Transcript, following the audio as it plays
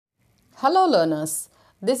Hello learners,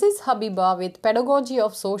 this is Habiba with Pedagogy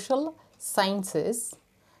of Social Sciences.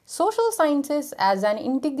 Social sciences as an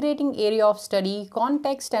integrating area of study,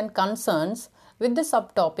 context and concerns with the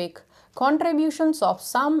subtopic contributions of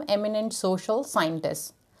some eminent social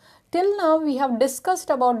scientists. Till now we have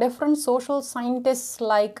discussed about different social scientists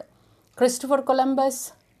like Christopher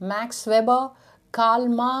Columbus, Max Weber, Karl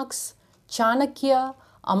Marx, Chanakya,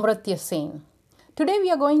 Amartya Sen. Today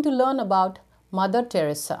we are going to learn about Mother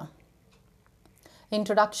Teresa.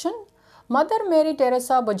 Introduction. Mother Mary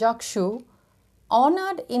Teresa Bojakshu,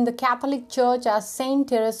 honored in the Catholic Church as Saint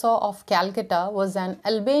Teresa of Calcutta, was an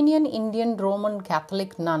Albanian Indian Roman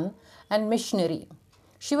Catholic nun and missionary.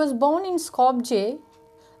 She was born in Skopje,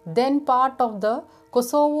 then part of the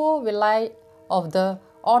Kosovo Vilayet of the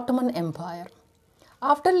Ottoman Empire.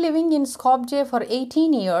 After living in Skopje for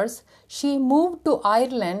 18 years, she moved to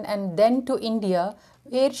Ireland and then to India,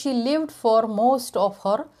 where she lived for most of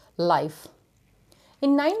her life.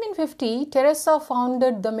 In 1950, Teresa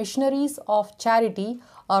founded the Missionaries of Charity,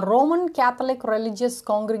 a Roman Catholic religious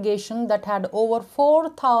congregation that had over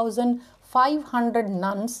 4,500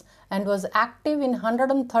 nuns and was active in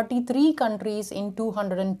 133 countries in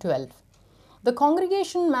 212. The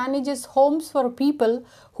congregation manages homes for people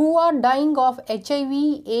who are dying of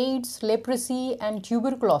HIV, AIDS, leprosy, and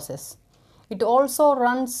tuberculosis. It also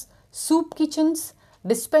runs soup kitchens,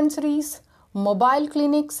 dispensaries, mobile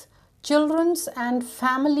clinics, children's and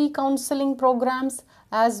family counseling programs,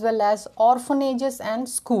 as well as orphanages and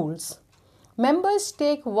schools. Members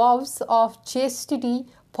take vows of chastity,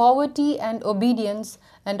 poverty, and obedience,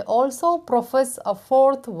 and also profess a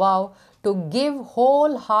fourth vow to give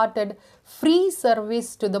wholehearted free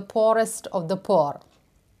service to the poorest of the poor.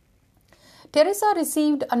 Teresa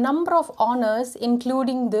received a number of honors,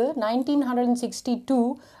 including the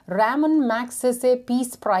 1962 Ramon Magsaysay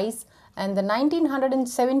Peace Prize and the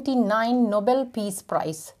 1979 Nobel Peace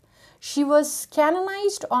Prize. She was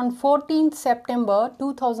canonized on 14th September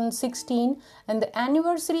 2016, and the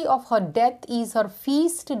anniversary of her death is her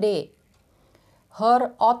feast day.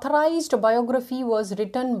 Her authorized biography was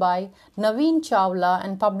written by Naveen Chawla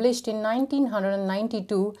and published in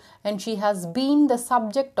 1992, and she has been the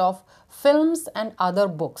subject of films and other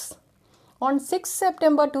books. On 6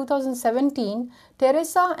 September 2017,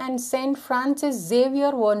 Teresa and Saint Francis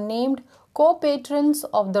Xavier were named co-patrons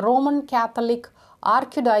of the Roman Catholic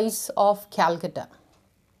Archdiocese of Calcutta.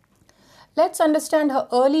 Let's understand her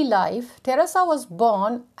early life. Teresa was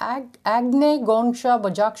born Agne Gonsha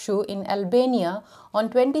Bojakshu in Albania on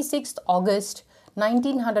 26 August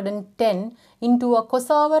 1910 into a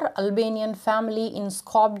Kosovar Albanian family in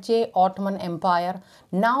Skopje, Ottoman Empire,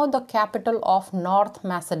 now the capital of North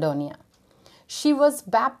Macedonia. She was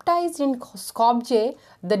baptized in Skopje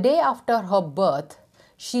the day after her birth.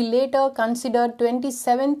 She later considered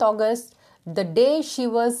 27th August, the day she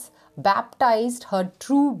was baptized, her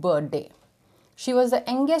true birthday. She was the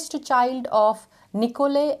youngest child of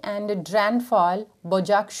Nicolae and Dranfal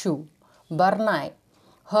Bojakshu, Barnai.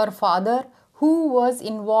 Her father, who was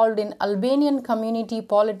involved in Albanian community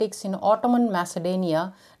politics in Ottoman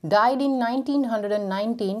Macedonia, died in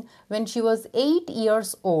 1919 when she was 8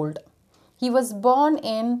 years old. He was born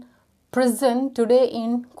in prison today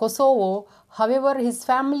in Kosovo. However, his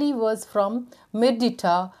family was from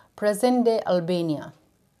Mirdita, present-day Albania.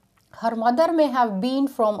 Her mother may have been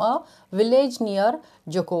from a village near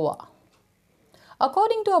Jokova.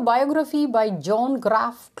 According to a biography by John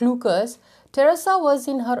Graf Klukas, Teresa was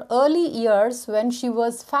in her early years when she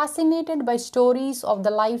was fascinated by stories of the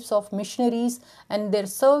lives of missionaries and their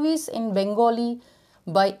service in Bengali.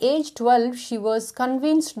 By age 12, she was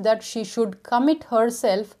convinced that she should commit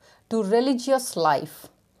herself to religious life.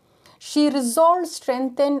 She resolved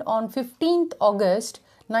strengthened on 15th August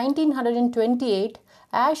 1928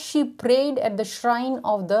 as she prayed at the shrine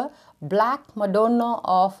of the Black Madonna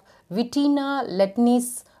of Vitina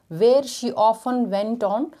Letnis, where she often went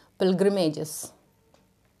on pilgrimages.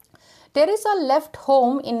 Teresa left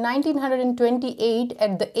home in 1928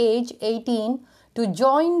 at the age 18 to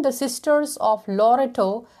join the Sisters of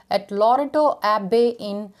Loreto at Loreto Abbey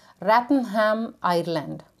in Rotherham,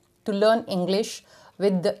 Ireland, to learn English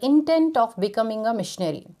with the intent of becoming a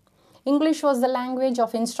missionary. English was the language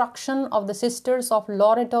of instruction of the Sisters of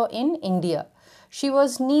Loreto in India. She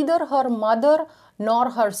was neither her mother nor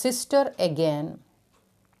her sister again.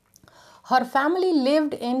 Her family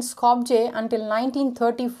lived in Skopje until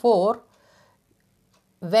 1934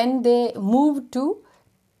 when they moved to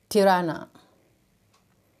Tirana.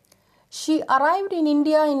 She arrived in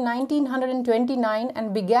India in 1929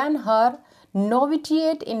 and began her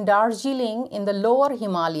novitiate in Darjeeling in the lower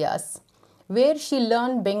Himalayas. where she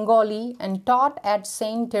learned Bengali and taught at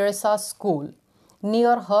St. Teresa's School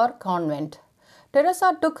near her convent.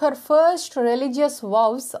 Teresa took her first religious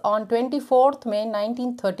vows on 24th May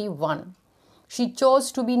 1931. She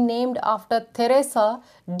chose to be named after Teresa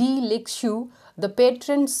de Lisieux, the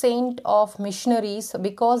patron saint of missionaries.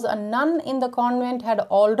 Because a nun in the convent had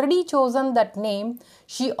already chosen that name,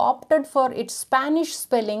 she opted for its Spanish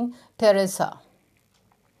spelling, Teresa.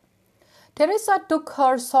 Teresa took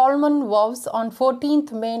her solemn vows on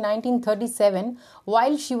 14th May 1937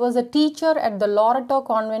 while she was a teacher at the Loreto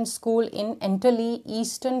Convent School in Enteley,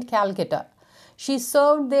 Eastern Calcutta. She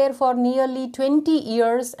served there for nearly 20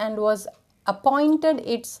 years and was appointed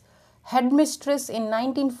its headmistress in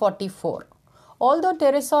 1944. Although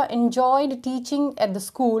Teresa enjoyed teaching at the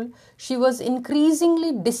school, she was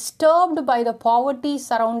increasingly disturbed by the poverty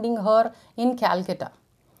surrounding her in Calcutta.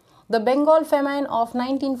 The Bengal famine of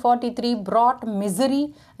 1943 brought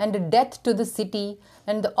misery and death to the city,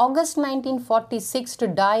 and the August 1946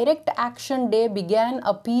 Direct Action Day began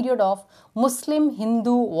a period of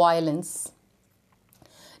Muslim-Hindu violence.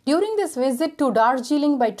 During this visit to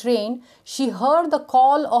Darjeeling by train, she heard the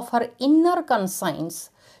call of her inner conscience.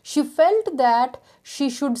 She felt that she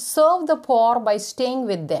should serve the poor by staying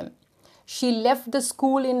with them. She left the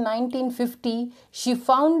school in 1950. She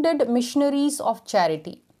founded Missionaries of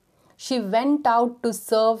Charity. She went out to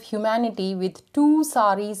serve humanity with 2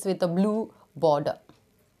 saris with a blue border.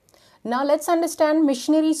 Now let's understand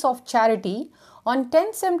Missionaries of Charity. On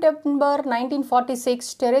 10 September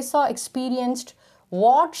 1946, Teresa experienced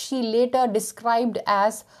what she later described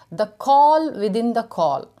as the call within the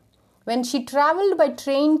call. When she travelled by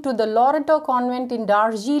train to the Loreto Convent in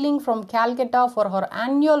Darjeeling from Calcutta for her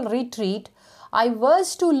annual retreat, I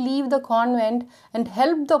was to leave the convent and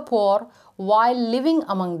help the poor while living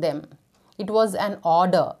among them. It was an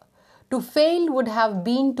order. To fail would have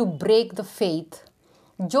been to break the faith.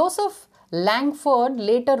 Joseph Langford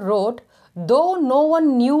later wrote, though no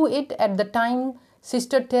one knew it at the time,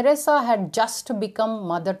 Sister Teresa had just become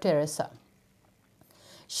Mother Teresa.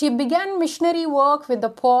 She began missionary work with the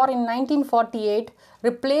poor in 1948,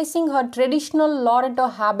 replacing her traditional Loreto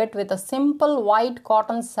habit with a simple white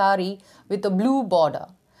cotton sari with a blue border.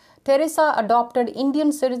 Teresa adopted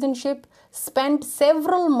Indian citizenship, spent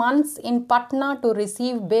several months in Patna to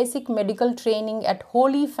receive basic medical training at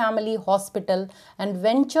Holy Family Hospital, and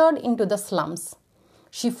ventured into the slums.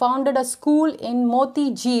 She founded a school in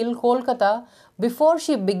Moti Jheel, Kolkata, before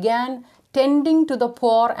she began tending to the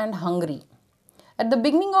poor and hungry. At the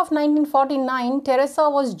beginning of 1949, Teresa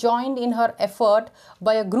was joined in her effort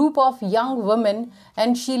by a group of young women,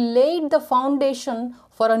 and she laid the foundation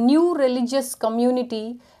for a new religious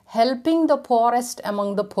community, helping the poorest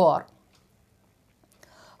among the poor.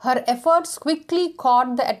 Her efforts quickly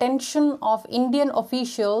caught the attention of Indian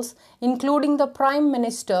officials, including the Prime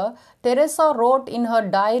Minister. Teresa wrote in her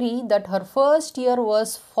diary that her first year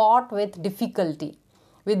was fought with difficulty.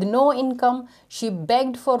 With no income, she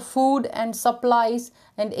begged for food and supplies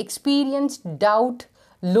and experienced doubt,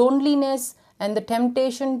 loneliness, and the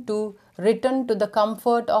temptation to return to the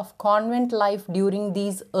comfort of convent life during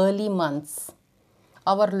these early months.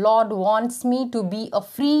 Our Lord wants me to be a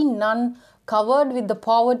free nun covered with the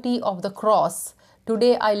poverty of the cross.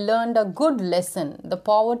 Today I learned a good lesson. The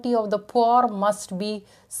poverty of the poor must be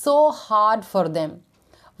so hard for them.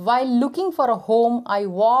 While looking for a home, I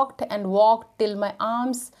walked and walked till my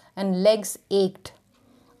arms and legs ached.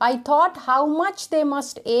 I thought how much they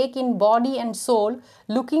must ache in body and soul,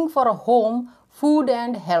 looking for a home, food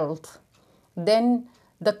and health. Then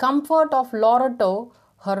the comfort of Loreto,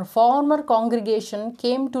 her former congregation,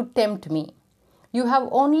 came to tempt me. You have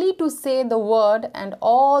only to say the word and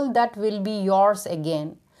all that will be yours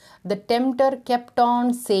again. The tempter kept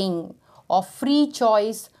on saying, of free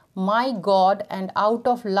choice, my God, and out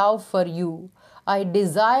of love for you, I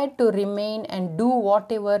desire to remain and do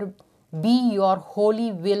whatever be your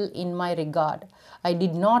holy will in my regard. I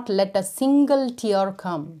did not let a single tear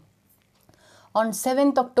come. On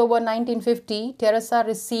 7th October 1950, Teresa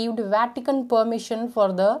received Vatican permission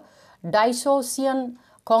for the diocesan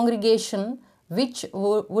congregation, which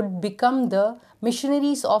would become the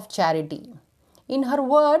Missionaries of Charity. In her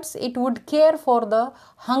words, it would care for the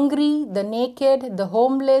hungry, the naked, the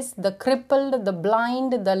homeless, the crippled, the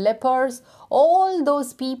blind, the lepers, all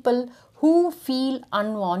those people who feel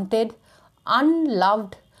unwanted,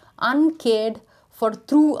 unloved, uncared for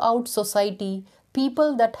throughout society,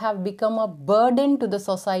 people that have become a burden to the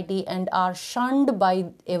society and are shunned by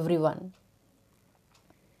everyone.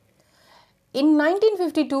 In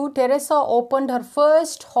 1952, Teresa opened her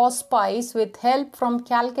first hospice with help from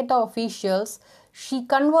Calcutta officials. she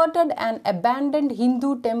converted an abandoned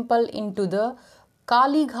Hindu temple into the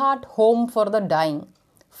Kalighat Home for the Dying,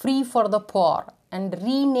 Free for the Poor, and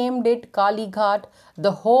renamed it Kalighat,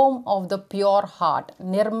 the Home of the Pure Heart,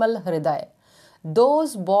 Nirmal Hriday.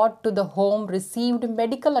 Those brought to the home received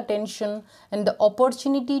medical attention and the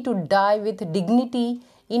opportunity to die with dignity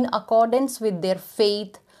in accordance with their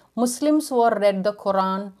faith. Muslims were read the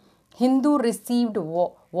Quran, Hindu received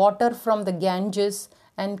water from the Ganges,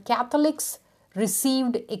 and Catholics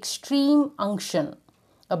received extreme unction,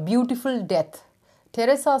 a beautiful death.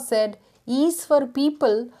 Teresa said, "Is for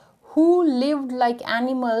people who lived like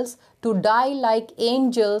animals to die like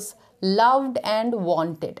angels, loved and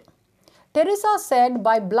wanted." Teresa said,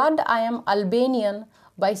 "By blood I am Albanian,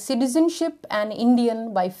 by citizenship an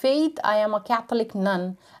Indian, by faith I am a Catholic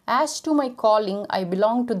nun. As to my calling, I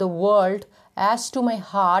belong to the world. As to my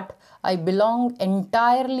heart, I belong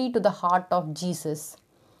entirely to the heart of Jesus."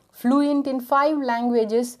 Fluent in 5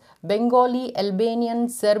 languages, Bengali, Albanian,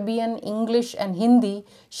 Serbian, English and Hindi,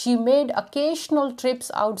 she made occasional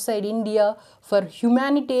trips outside India for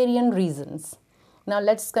humanitarian reasons. Now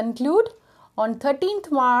let's conclude. On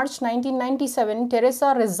 13th March 1997,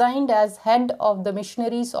 Teresa resigned as head of the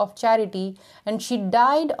Missionaries of Charity and she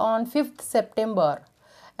died on 5th September.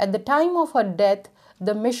 At the time of her death,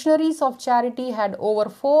 the Missionaries of Charity had over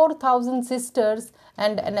 4,000 sisters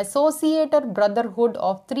and an associated brotherhood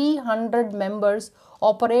of 300 members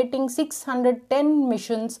operating 610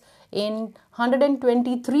 missions in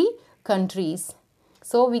 123 countries.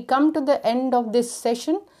 So we come to the end of this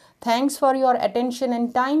session. Thanks for your attention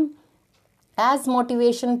and time. As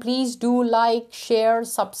motivation, please do like, share,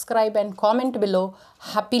 subscribe and comment below.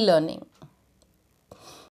 Happy learning.